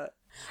about that?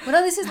 Well,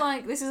 no, this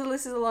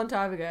is a long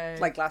time ago.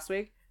 Like last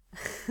week?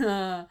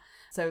 So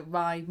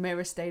my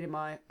mirror stayed in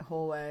my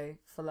hallway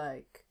for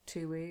like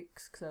 2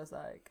 weeks, because I was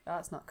like,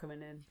 that's not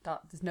coming in.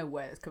 There's no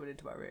way it's coming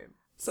into my room.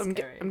 So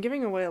I'm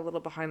giving away a little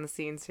behind the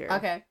scenes here.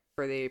 Okay.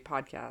 For the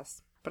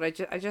podcast. But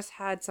I just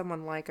had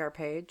someone like our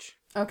page.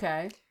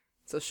 Okay.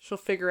 So she'll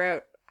figure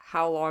out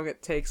how long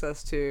it takes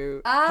us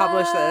to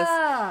publish this.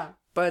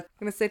 But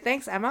I'm going to say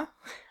thanks, Emma.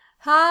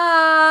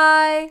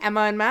 Hi. Emma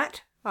and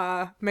Matt.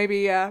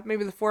 Maybe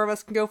the four of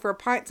us can go for a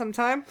pint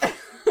sometime.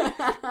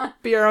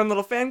 Be our own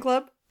little fan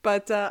club.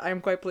 But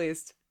I'm quite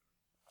pleased.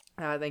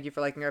 Thank you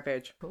for liking our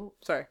page. Cool.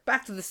 Sorry.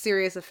 Back to the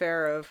serious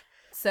affair of...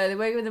 So they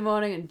wake up in the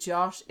morning and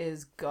Josh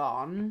is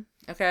gone.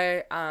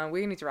 Okay,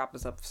 we need to wrap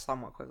this up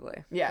somewhat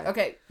quickly. Yeah,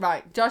 okay,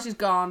 right. Josh is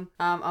gone,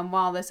 and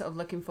while they're sort of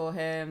looking for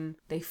him,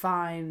 they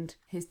find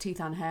his teeth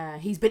and hair.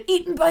 He's been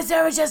eaten by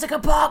Sarah Jessica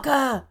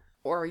Parker!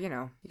 Or,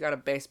 you got a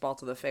baseball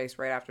to the face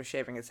right after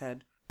shaving his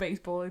head.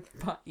 Baseball,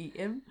 but eat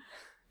him?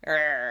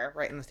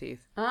 Right in the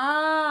teeth.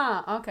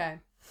 Ah, okay.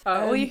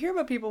 Well, you hear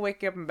about people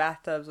waking up in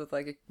bathtubs with,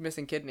 like, a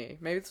missing kidney.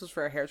 Maybe this was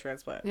for a hair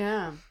transplant.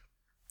 Yeah.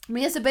 I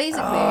mean, so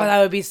basically... Oh,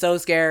 that would be so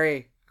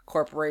scary.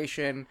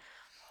 Corporation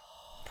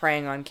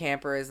preying on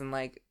campers and,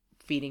 like,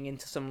 feeding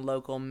into some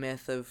local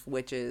myth of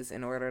witches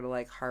in order to,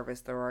 like,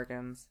 harvest their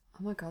organs.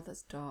 Oh my god,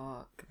 that's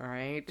dark.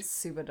 Right? It's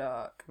super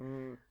dark.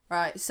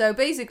 Right, so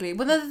basically...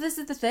 Well, no, this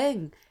is the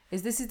thing.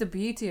 This is the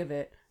beauty of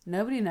it.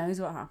 Nobody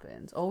knows what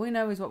happens. All we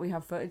know is what we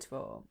have footage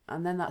for.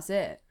 And then that's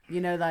it.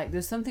 Like,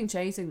 there's something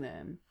chasing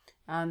them.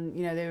 And,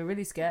 they were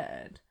really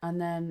scared. And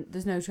then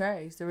there's no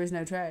trace. There is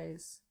no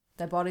trace.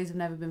 Their bodies have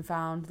never been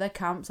found. Their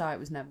campsite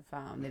was never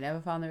found. They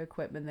never found their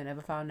equipment. They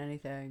never found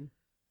anything.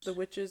 The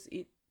witches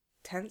eat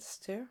tents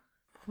too?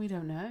 We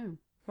don't know.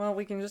 Well,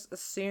 we can just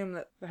assume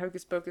that the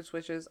Hocus Pocus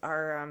witches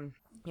are,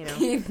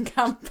 Keeping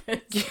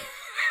campus.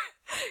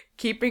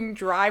 keeping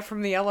dry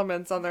from the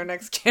elements on their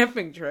next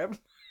camping trip.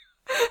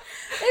 It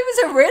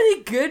was a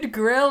really good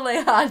grill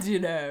they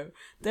had,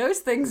 Those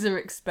things are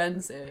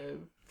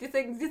expensive. Do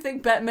you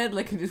think Bette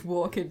Midler can just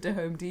walk into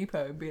Home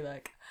Depot and be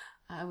like,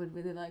 I would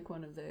really like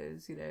one of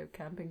those,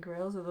 camping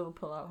grills with a little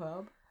pull-out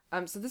hub?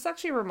 So this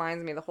actually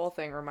the whole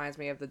thing reminds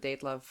me of the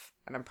Dyatlov,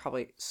 and I'm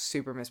probably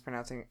super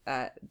mispronouncing,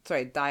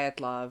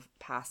 Dyatlov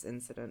Pass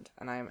incident,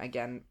 and I'm,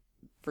 again,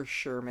 for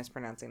sure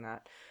mispronouncing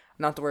that.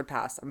 Not the word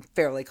pass, I'm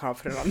fairly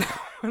confident on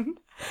that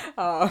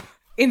one.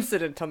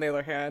 Incident, on the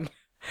other hand,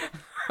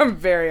 I'm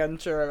very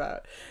unsure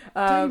about.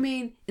 Do you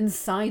mean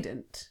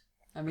incident?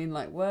 I mean,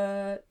 like,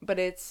 what? But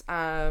it's,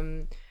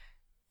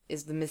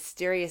 is the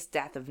mysterious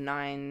death of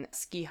 9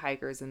 ski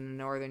hikers in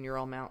the northern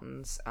Ural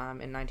Mountains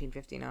in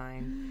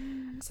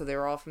 1959. So they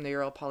were all from the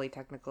Ural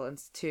Polytechnical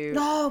Institute.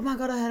 Oh my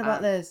god, I heard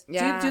about this.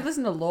 Yeah. Do you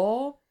listen to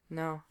Law?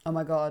 No. Oh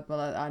my god,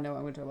 well, I know what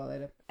I'm going to talk about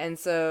later. And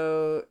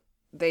so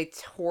they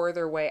tore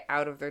their way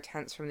out of their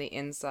tents from the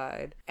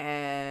inside,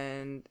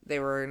 and they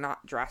were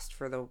not dressed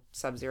for the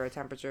sub-zero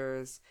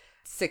temperatures.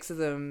 6 of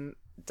them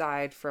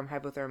died from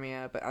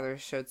hypothermia, but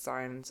others showed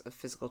signs of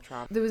physical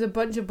trauma. There was a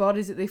bunch of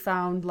bodies that they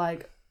found,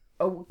 like,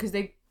 because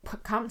they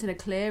camped in a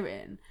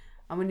clearing,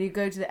 and when you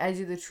go to the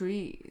edge of the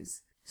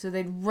trees, so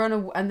they'd run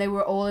away, and they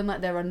were all in like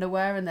their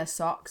underwear and their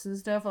socks and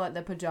stuff, or like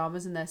their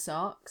pajamas and their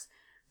socks.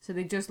 So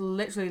they just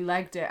literally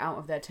legged it out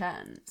of their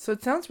tent. So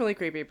it sounds really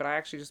creepy, but I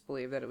actually just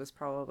believe that it was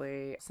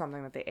probably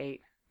something that they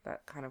ate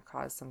that kind of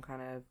caused some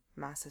kind of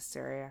mass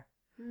hysteria.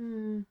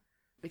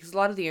 Because a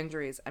lot of the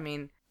injuries, I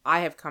mean,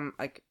 I have come,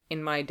 like,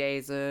 in my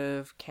days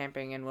of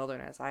camping in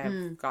wilderness, I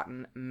have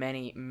gotten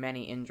many,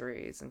 many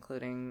injuries,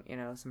 including, you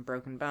know, some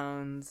broken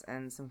bones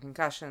and some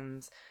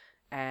concussions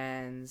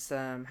and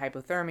some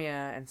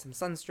hypothermia and some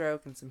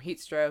sunstroke and some heat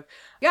stroke.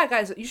 Yeah,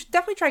 guys, you should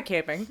definitely try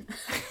camping.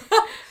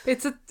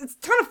 It's a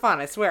ton of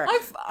fun, I swear.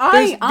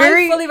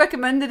 I fully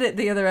recommended it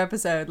the other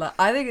episode. Like,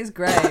 I think it's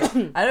great.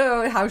 I don't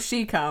know how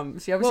she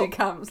camps. She obviously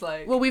camps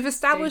like. Well, we've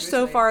established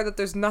so far that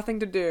there's nothing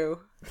to do,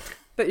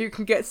 that you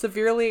can get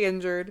severely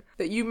injured,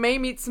 that you may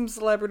meet some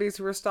celebrities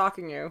who are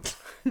stalking you,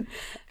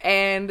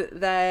 and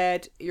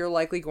that you're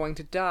likely going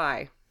to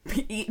die.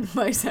 Be eaten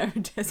by Sarah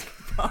Jessica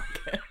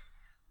Parker.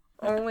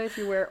 Only if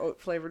you wear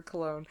oat-flavored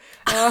cologne.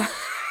 By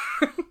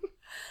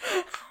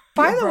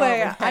the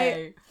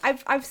way,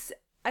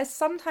 I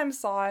sometimes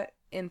saw it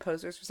in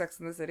posters for Sex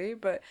and the City,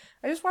 but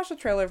I just watched a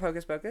trailer of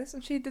Hocus Pocus,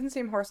 and she didn't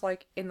seem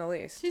horse-like in the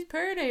least. She's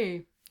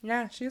pretty.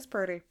 Yeah, she is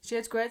pretty. She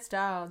has great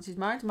style. She's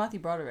married to Matthew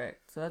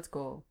Broderick, so that's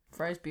cool.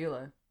 Ferris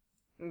Bueller.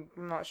 I'm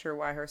not sure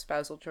why her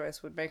spousal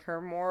choice would make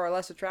her more or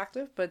less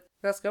attractive, but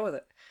let's go with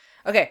it.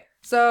 Okay,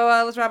 so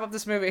let's wrap up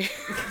this movie.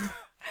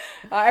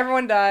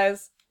 Everyone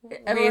dies.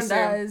 Everyone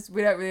dies.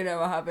 We don't really know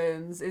what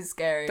happens. It's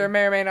scary. There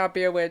may or may not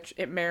be a witch.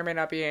 It may or may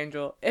not be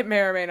Angel. It may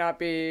or may not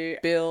be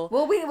Bill.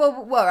 Well,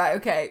 right,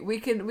 okay.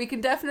 We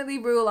can definitely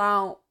rule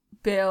out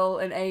Bill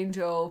and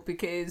Angel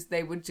because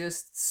they would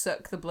just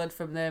suck the blood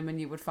from them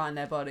and you would find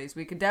their bodies.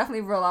 We can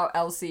definitely rule out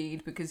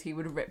Elseed because he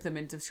would rip them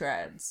into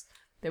shreds.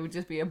 There would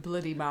just be a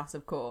bloody mass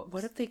of corpse.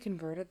 What if they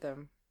converted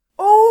them?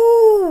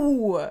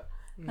 Oh!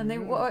 And they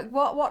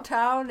what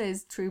town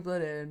is True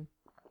Blood in?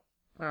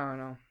 I don't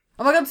know.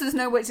 Oh my god, so there's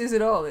no witches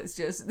at all. It's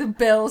just the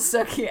Bill,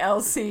 Sucky,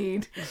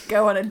 Elseed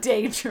go on a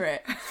day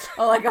trip.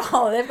 Or like a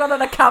holiday. They've gone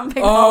on a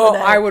camping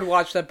holiday. Oh, I would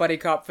watch that buddy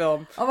cop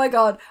film. Oh my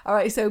god.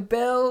 Alright, so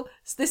Bill,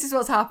 this is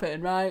what's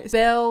happened, right?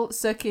 Bill,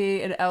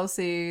 Sucky, and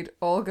Elseed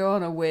all go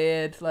on a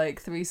weird,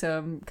 like,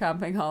 threesome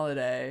camping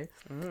holiday.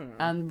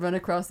 And run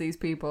across these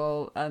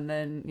people and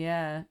then,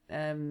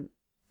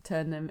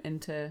 turn them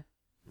into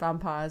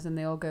vampires and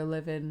they all go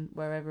live in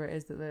wherever it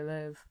is that they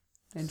live.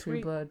 In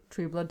Sweet.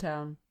 True Blood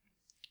Town.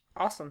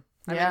 Awesome.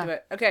 I'm into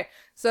it. Okay,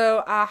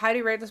 so how do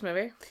you rate this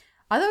movie?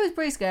 I thought it was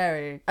pretty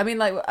scary. I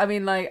mean,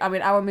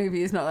 our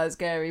movie is not that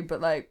scary,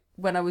 but like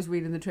when I was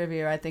reading the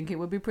trivia, I think it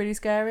would be pretty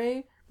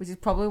scary, which is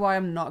probably why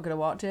I'm not gonna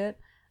watch it.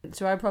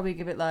 So I'd probably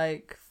give it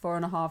like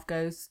 4.5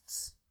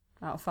 ghosts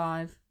out of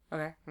 5.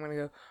 Okay, I'm gonna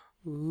go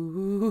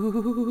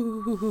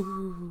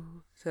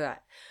ooh to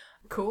that.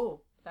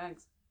 Cool.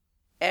 Thanks.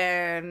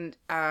 And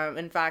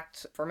in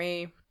fact, for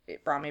me,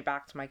 it brought me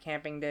back to my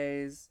camping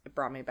days. It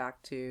brought me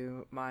back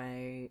to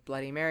my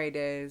Bloody Mary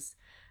days.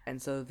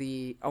 And so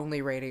the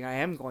only rating I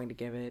am going to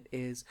give it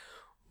is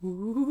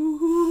ooh.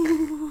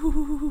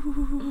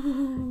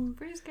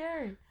 Pretty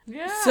scary.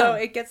 Yeah. So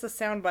it gets a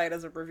soundbite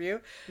as a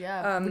review.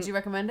 Yeah. Would you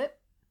recommend it?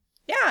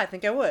 Yeah, I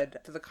think I would.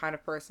 To the kind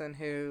of person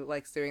who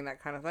likes doing that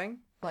kind of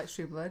thing. Like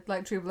True Blood,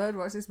 watch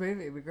this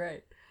movie. It'd be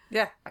great.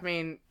 Yeah. I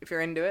mean, if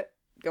you're into it,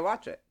 go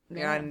watch it. If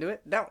you're not into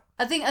it, don't.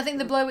 I think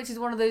The Blair Witch is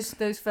one of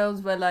those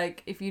films where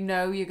like if you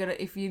know you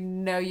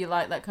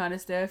like that kind of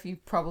stuff,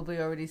 you've probably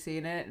already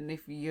seen it, and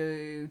if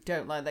you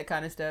don't like that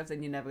kind of stuff,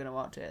 then you're never gonna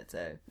watch it.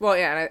 So well,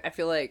 yeah, and I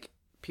feel like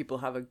people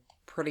have a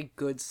pretty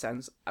good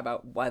sense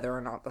about whether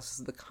or not this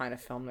is the kind of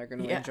film they're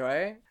gonna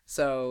enjoy.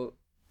 So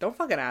don't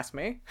fucking ask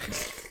me.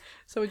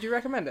 So would you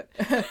recommend it?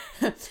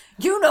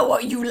 You know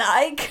what you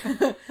like.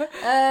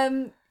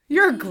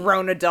 You're a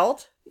grown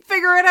adult.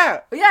 Figure it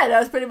out. Yeah,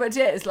 that's pretty much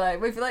it. It's like,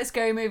 well, if you like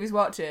scary movies,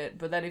 watch it.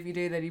 But then if you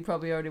do, then you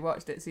probably already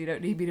watched it, so you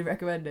don't need me to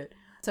recommend it.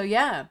 So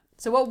yeah.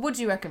 So what would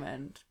you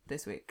recommend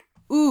this week?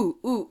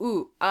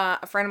 Ooh.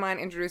 A friend of mine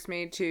introduced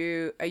me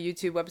to a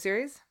YouTube web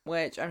series,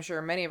 which I'm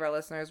sure many of our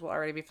listeners will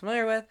already be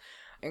familiar with,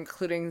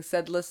 including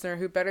said listener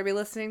who better be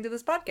listening to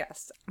this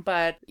podcast.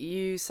 But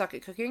You Suck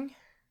at Cooking.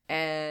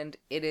 And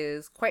it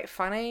is quite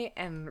funny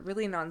and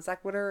really non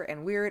sequitur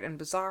and weird and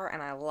bizarre,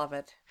 and I love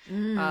it.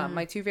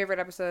 My 2 favorite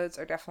episodes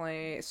are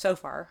definitely, so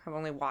far, I've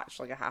only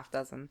watched like a half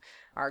dozen,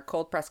 are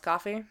Cold Pressed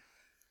Coffee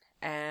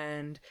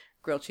and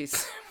Grilled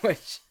Cheese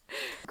Sandwich.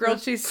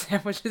 Grilled Cheese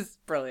Sandwich is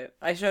brilliant.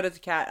 I showed it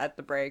to Kat at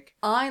the break.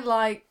 I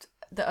liked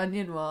the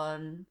onion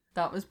one.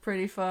 That was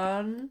pretty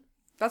fun.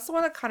 That's the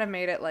one that kind of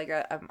made it like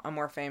a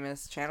more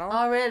famous channel.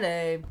 Oh,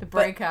 really? The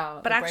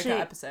breakout. But actually,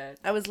 breakout episode.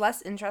 I was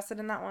less interested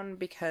in that one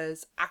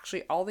because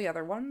actually all the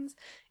other ones,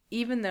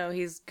 even though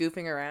he's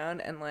goofing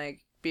around and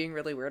like being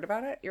really weird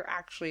about it, you're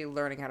actually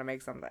learning how to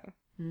make something.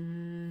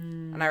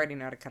 And I already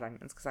know how to cut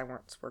onions because I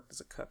once worked as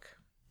a cook.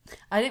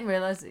 I didn't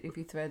realise that if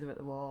you throw them at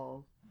the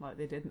wall, like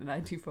they did in the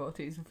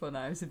 1940s before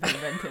knives had been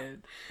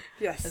invented.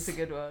 Yes. That's a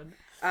good one.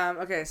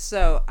 Okay,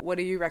 so what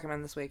do you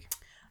recommend this week?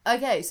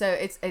 Okay, so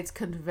it's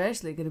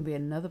controversially going to be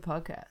another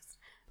podcast.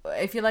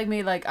 If you're like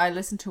me, like I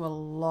listen to a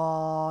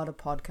lot of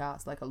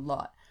podcasts, like a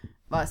lot.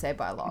 Well, I say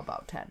by a lot,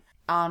 about 10.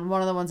 And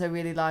one of the ones I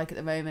really like at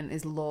the moment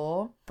is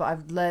Law. But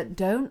I've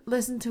don't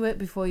listen to it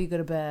before you go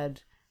to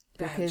bed.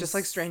 Because just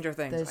like Stranger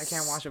Things. I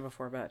can't watch it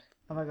before bed.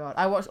 Oh my god.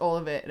 I watched all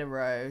of it in a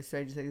row.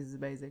 Stranger Things is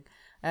amazing.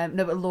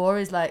 No, but Law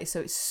is like, so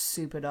it's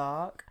super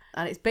dark.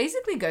 And it's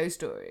basically ghost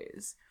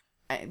stories.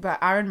 But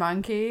Aaron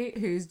Mankey,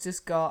 who's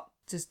just got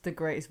just the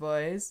greatest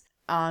voice.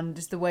 And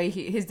just the way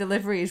his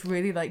delivery is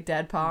really like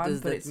deadpan. Does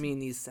that mean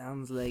he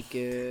sounds like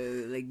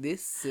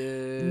this?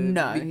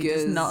 No, he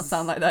does not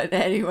sound like that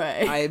in any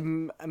way.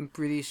 I'm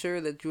pretty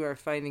sure that you are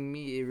finding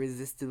me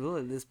irresistible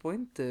at this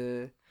point.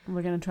 We're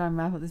gonna try and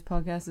wrap up this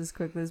podcast as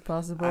quickly as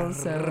possible.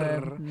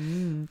 So,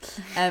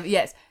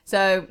 yes.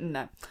 So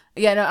no,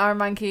 Aaron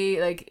Mankey,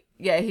 like.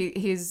 Yeah,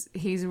 he's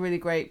a really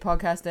great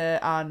podcaster,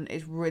 and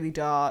it's really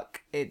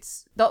dark.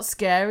 It's not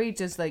scary,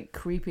 just like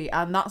creepy,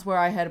 and that's where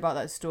I heard about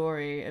that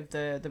story of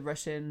the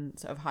Russian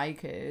sort of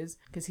hikers,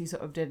 because he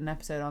sort of did an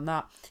episode on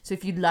that. So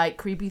if you like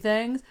creepy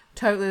things,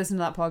 totally listen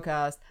to that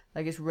podcast.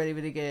 Like, it's really,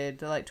 really good.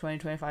 They're like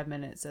 20-25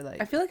 minutes. So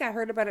like, I feel like I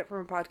heard about it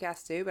from a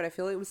podcast too, but I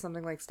feel like it was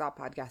something like Stop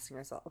Podcasting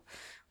Yourself,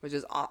 which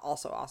is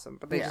also awesome.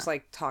 But they just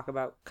like talk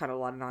about kind of a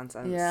lot of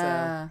nonsense.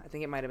 Yeah. So I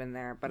think it might have been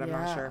there, but I'm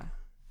not sure.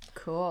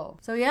 Cool.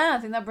 So yeah, I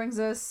think that brings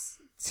us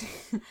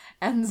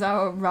ends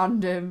our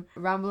random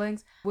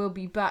ramblings. We'll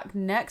be back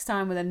next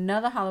time with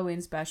another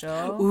Halloween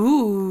special.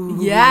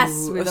 Ooh. Yes.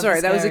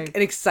 Sorry, that was an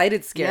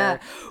excited scare. Yeah.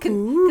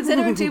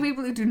 Considering two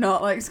people who do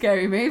not like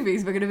scary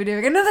movies, we're going to be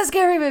doing another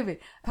scary movie.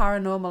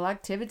 Paranormal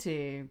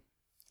Activity.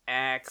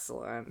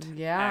 Excellent.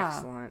 Yeah.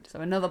 Excellent.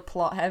 So another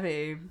plot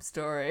heavy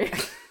story.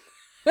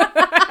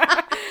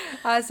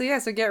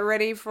 So get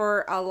ready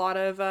for a lot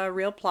of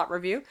real plot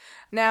review.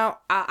 Now,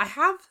 I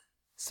have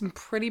some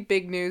pretty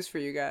big news for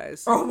you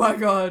guys. Oh my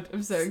god,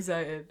 I'm so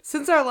excited.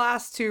 Since our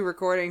last 2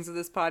 recordings of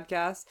this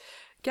podcast,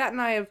 Kat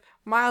and I have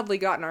mildly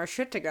gotten our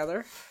shit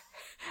together.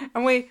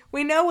 And we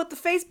know what the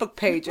Facebook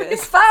page is. We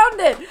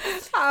found it!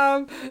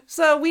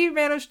 So we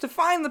managed to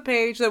find the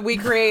page that we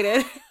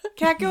created.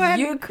 Kat, go ahead.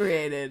 You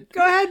created.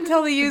 Go ahead and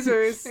tell the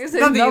users. It's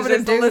nothing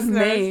to do with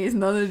me. It's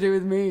nothing to do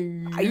with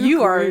me.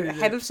 You are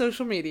head of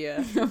social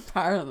media.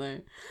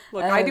 Apparently.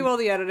 Look, I do all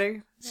the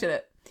editing. Shut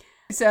it.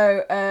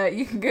 So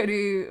you can go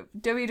to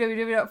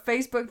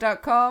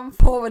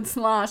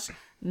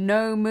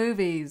www.facebook.com/no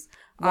movies.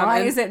 Why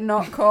is it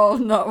not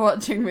called Not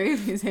Watching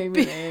Movies,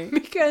 Amy?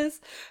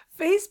 Because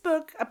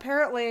Facebook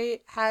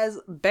apparently has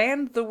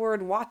banned the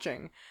word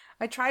watching.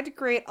 I tried to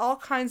create all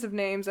kinds of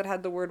names that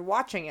had the word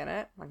watching in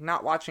it. Like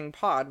Not Watching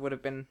Pod would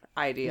have been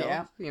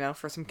ideal,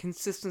 for some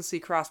consistency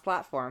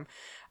cross-platform.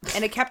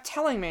 And it kept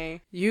telling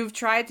me, you've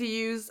tried to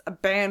use a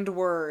banned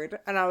word.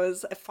 And I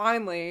was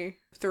finally,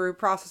 through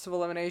process of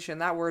elimination,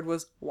 that word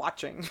was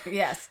watching.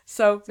 Yes.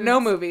 So no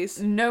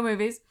movies. No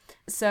movies.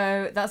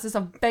 So that's us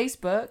on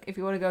Facebook. If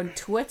you want to go on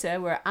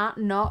Twitter, we're at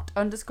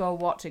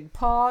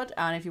not_watchingpod.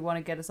 And if you want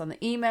to get us on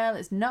the email,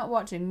 it's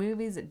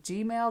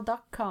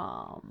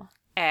notwatchingmovies@gmail.com.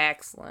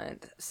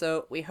 Excellent.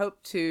 So we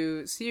hope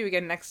to see you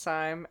again next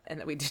time, and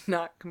that we did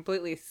not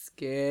completely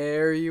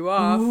scare you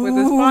off with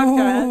this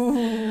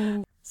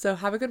podcast. So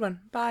have a good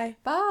one. Bye.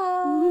 Bye.